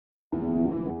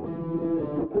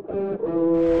Welcome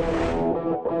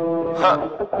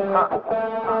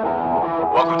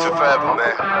to forever,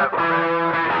 man.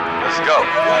 Let's go.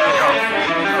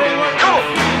 Come on.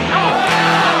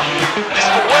 This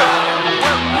is forever.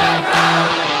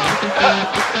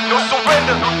 No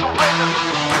surrender.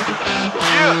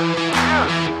 Yeah.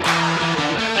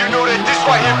 You know that this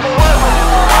right here forever.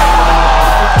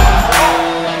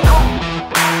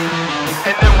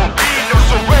 And there will be no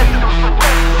surrender.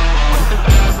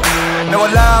 Now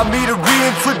allow me to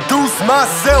reintroduce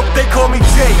myself. They call me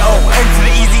J.O.N. to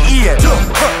the easy E-N.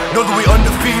 Know that we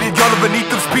undefeated, y'all are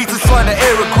beneath them speeches trying to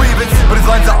air a grievance. But his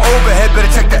lines are overhead, better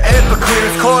check the air for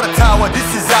clearance. Call the tower, this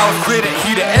is ours, clear the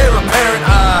heat, the air apparent.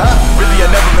 Really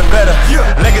I've never been better.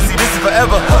 Legacy, this is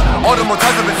forever. All the more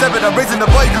times I've been severed, I'm raising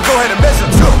the bar, you can go ahead and measure.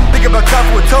 Think about time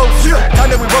for a toast, time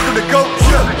that we welcome to go.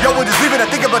 Yo, we're just leaving, I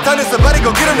think about time that somebody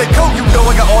go get them their coat. You know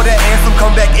I got all that anthem,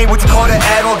 come back in, what you call that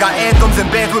add-on. Got anthems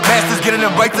and bands with masters, getting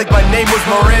them right like my name was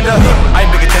Miranda. I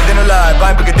ain't bigger dead than alive,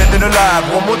 I ain't bigger dead than alive.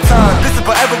 One more time, this is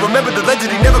forever, remember the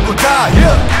legend, he never gon' die,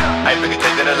 I ain't bigger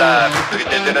dead than alive, bigger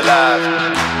dead than alive.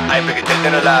 I ain't bigger dead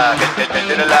than alive, dead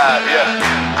than alive,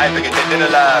 I ain't bigger dead than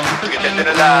alive, bigger dead than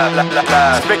alive,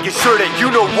 Just making sure that you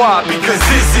know why, because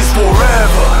this is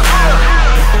forever.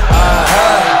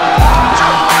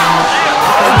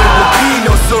 And there will be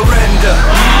no surrender.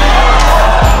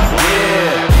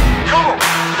 Come on,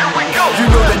 here we go. You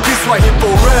know that this right here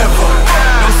forever.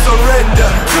 No surrender,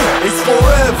 it's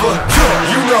forever.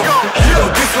 You know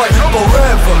this right here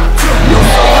forever. No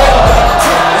surrender,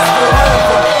 it's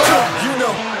forever. You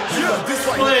know this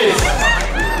right here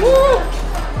forever.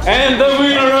 And the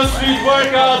winner of Street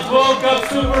Workout World Cup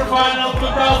Super Final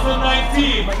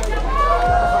 2019.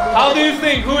 How do you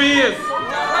think who he is?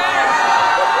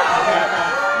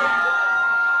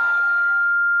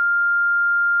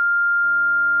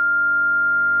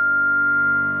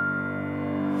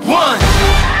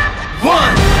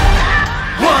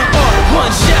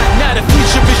 One shot, now the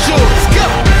future is yours. Go!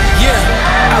 Yeah,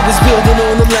 I was building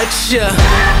on the lecture.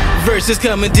 Verses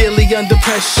coming daily under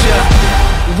pressure.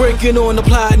 Working on the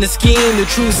plot and the scheme. The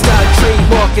true style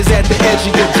trademark is at the edge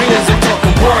of your dreams. I'm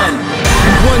talking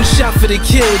one shot for the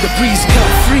kill. The breeze cut,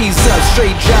 freeze up,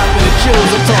 straight dropping the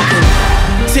chills. I'm talking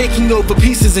taking over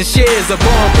pieces and shares. A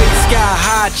bomb break sky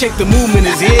high. Check the movement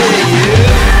is here.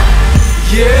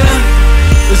 Yeah.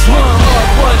 It's one heart,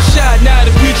 one shot. Now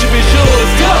the future is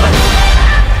yours. Go.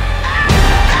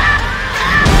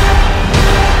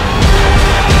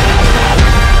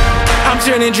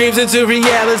 Turning dreams into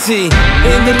reality.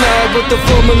 In the lab with the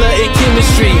formula and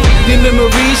chemistry. The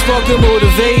memories spark and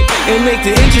motivate and make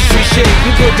the industry shake. We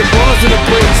put the bars in the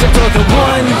brakes. I'm talking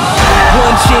one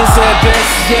chance at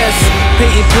best, yes.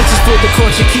 Painting pictures for the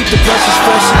culture, keep the brushes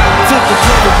fresh. Flip the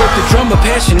cover, work the drummer,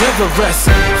 passion never rests.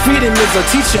 Freedom is our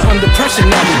teacher under pressure,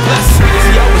 now we blessed.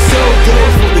 See, I was so good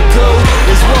for the go.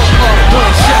 It's one heart,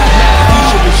 one shot,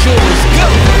 now the future is yours. Go!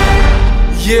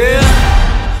 Yeah.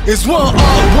 It's one art,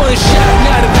 one shot,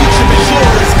 now the future is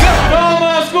yours. Go!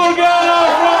 Thomas Kurgana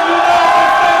from the United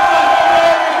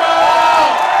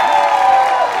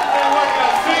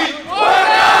States of America!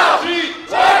 Workout! Street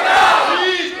workout!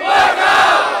 Street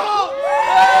workout!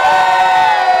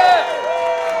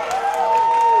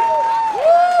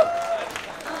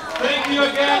 Thank you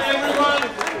again, everyone,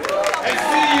 and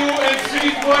see you in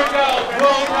Street Workout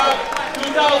World Cup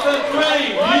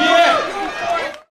 2020. Yeah!